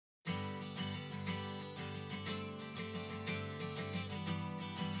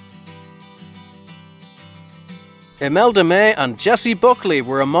Imelda and Jessie Buckley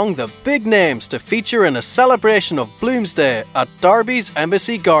were among the big names to feature in a celebration of Bloomsday at Darbys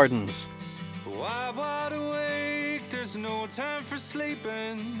Embassy Gardens. Wide awake, there's no time for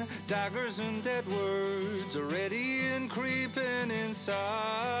sleeping. Daggers and dead words are ready and creeping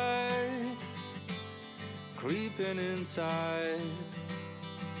inside. Creeping inside.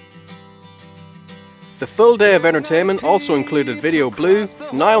 The full day of entertainment also included Video Blue,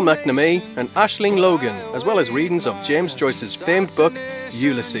 Niall McNamee and Aislinn Logan, as well as readings of James Joyce's famed book,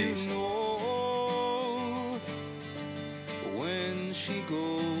 Ulysses.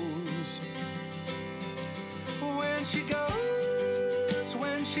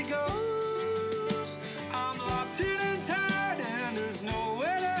 When she goes, I'm locked in and tied, and there's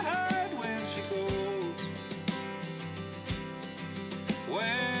nowhere to hide when she goes.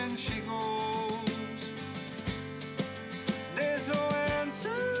 When she goes, there's no answer,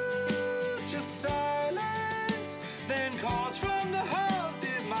 just silence. Then calls from the heart,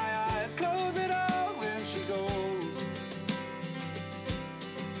 did my eyes close at all? When she goes,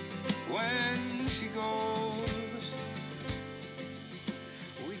 when she goes,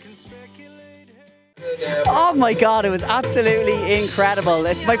 we can speculate. Oh my God, it was absolutely incredible.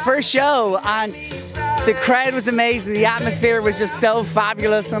 It's my first show and the crowd was amazing. The atmosphere was just so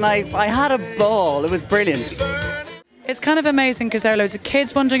fabulous and I had a ball. It was brilliant. It's kind of amazing because there are loads of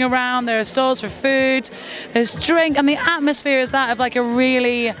kids wandering around, there are stalls for food, there's drink, and the atmosphere is that of like a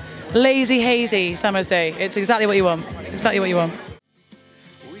really lazy, hazy summer's day. It's exactly what you want. It's exactly what you want.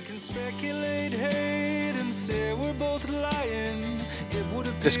 We can speculate, hate, and say we're both lying.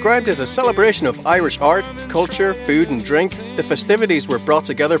 Described as a celebration of Irish art, culture, food and drink, the festivities were brought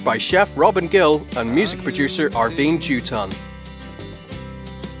together by chef Robin Gill and music producer Arvine Juton.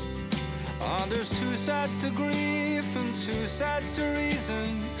 There's two sides to grief and two sides to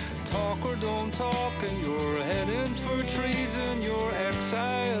reason. Talk or don't talk, and you're heading for treason. You're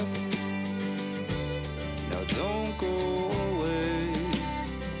exiled. Now don't go away.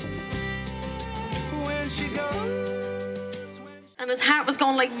 When she goes, and his heart was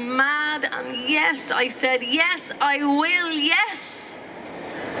going like mad, and yes, I said, yes, I will, yes.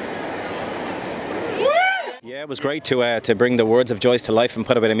 Yeah, it was great to bring the words of Joyce to life and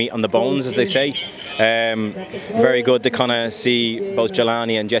put a bit of meat on the bones, as they say. Very good to kind of see both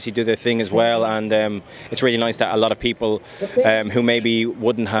Jelani and Jessie do their thing as well, and it's really nice that a lot of people who maybe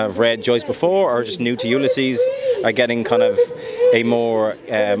wouldn't have read Joyce before or just new to Ulysses are getting kind of a more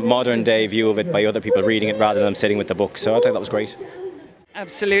modern day view of it by other people reading it rather than sitting with the book. So I think that was great.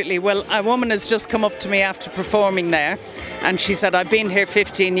 Absolutely. Well, a woman has just come up to me after performing there and she said, I've been here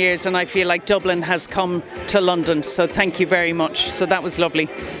 15 years and I feel like Dublin has come to London, so thank you very much. So that was lovely.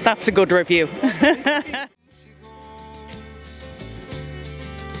 That's a good review.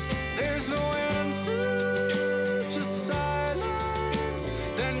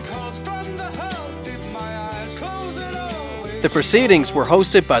 The proceedings were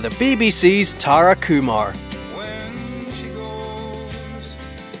hosted by the BBC's Tara Kumar.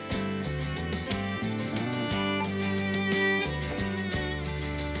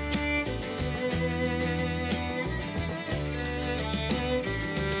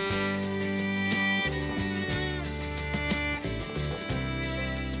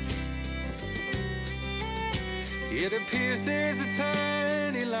 It appears there's a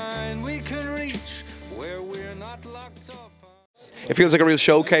tiny line we can reach where we're not locked up. It feels like a real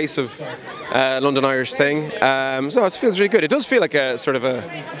showcase of London Irish thing, so it feels really good. It does feel like a sort of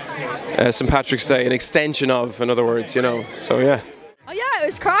a St. Patrick's Day, an extension of, in other words, you know, so yeah. Oh yeah, it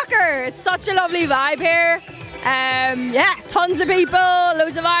was cracker. It's such a lovely vibe here. Yeah, tons of people,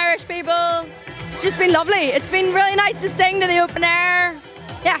 loads of Irish people. It's just been lovely. It's been really nice to sing to the open air.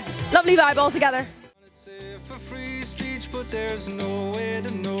 Yeah, lovely vibe altogether.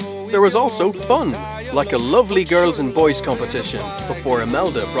 There was also fun, like a lovely girls and boys competition, before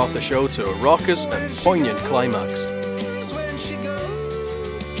Imelda brought the show to a raucous and poignant climax.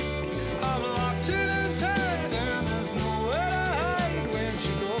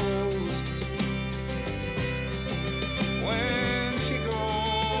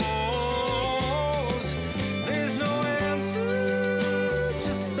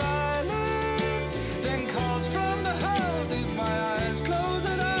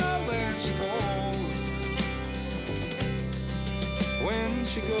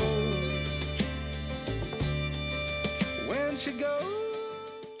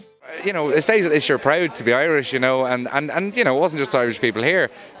 You know, it stays at this, you're proud to be Irish, you know, and you know, it wasn't just Irish people here,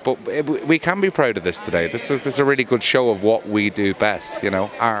 but we can be proud of this today. This is a really good show of what we do best, you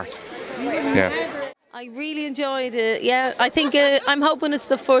know, art. Yeah. I really enjoyed it. Yeah, I think I'm hoping it's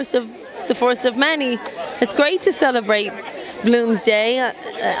the first of the first of many. It's great to celebrate Bloomsday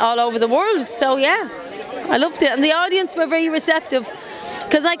all over the world. So yeah, I loved it, and the audience were very receptive,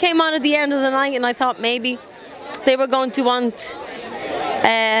 because I came on at the end of the night and I thought maybe they were going to want,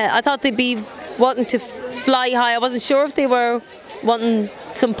 I thought they'd be wanting to fly high. I wasn't sure if they were wanting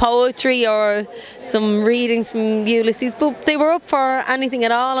some poetry or some readings from Ulysses, but they were up for anything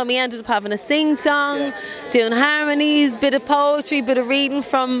at all, and we ended up having a sing-song, doing harmonies, bit of poetry, bit of reading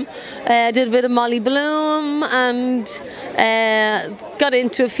from, did a bit of Molly Bloom, and got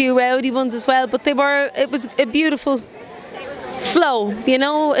into a few rowdy ones as well, but it was a beautiful flow, you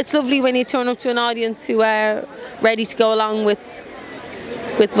know. It's lovely when you turn up to an audience who are ready to go along with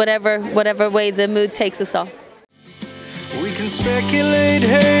whatever way the mood takes us all. We can speculate,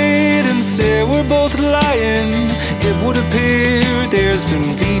 hate, and say we're both lying. It would appear there's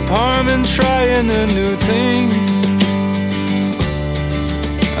been deep harm in trying a new thing,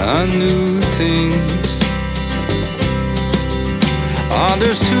 new things.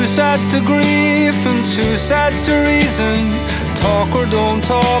 There's two sides to grief and two sides to reason. Talk or don't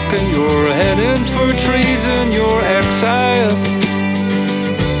talk, and you're heading for treason. You're exiled,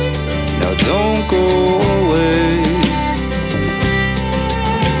 now don't go away.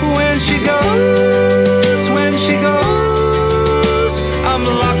 When she goes, I'm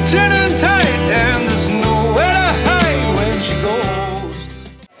locked in and tight, and there's nowhere to hide when she goes.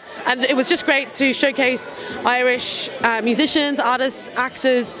 And it was just great to showcase Irish musicians, artists,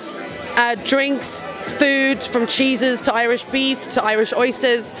 actors, drinks, food, from cheeses to Irish beef to Irish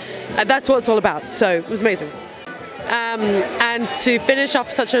oysters. That's what it's all about, so it was amazing. And to finish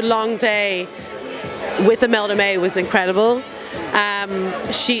off such a long day with Imelda May was incredible.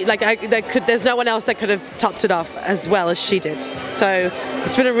 There's no one else that could have topped it off as well as she did. So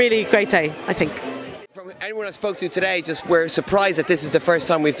it's been a really great day, I think. From anyone I spoke to today, just were surprised that this is the first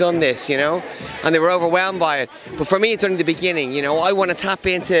time we've done this, you know, and they were overwhelmed by it. But for me, it's only the beginning, you know. I want to tap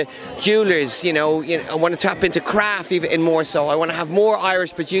into jewelers, you know, I want to tap into craft even more so. I want to have more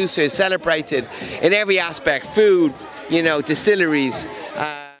Irish producers celebrated in every aspect, food, you know, distilleries.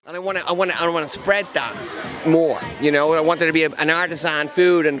 And I want to spread that more, you know. I want there to be an artisan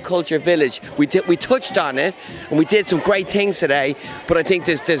food and culture village. We touched on it, and we did some great things today, but I think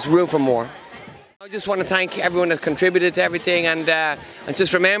there's room for more. I just want to thank everyone that's contributed to everything, and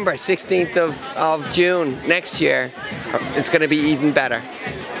just remember, 16th of June next year, it's going to be even better.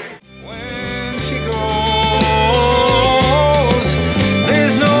 When she goes,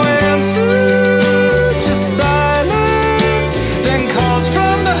 there's no answer, just silence, then calls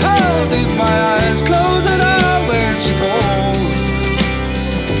from the heart. Leave my eyes closed at all. When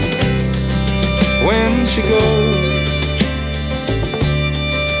she goes,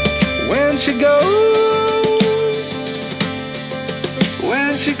 when she goes, when she goes,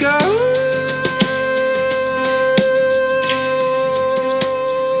 when she goes.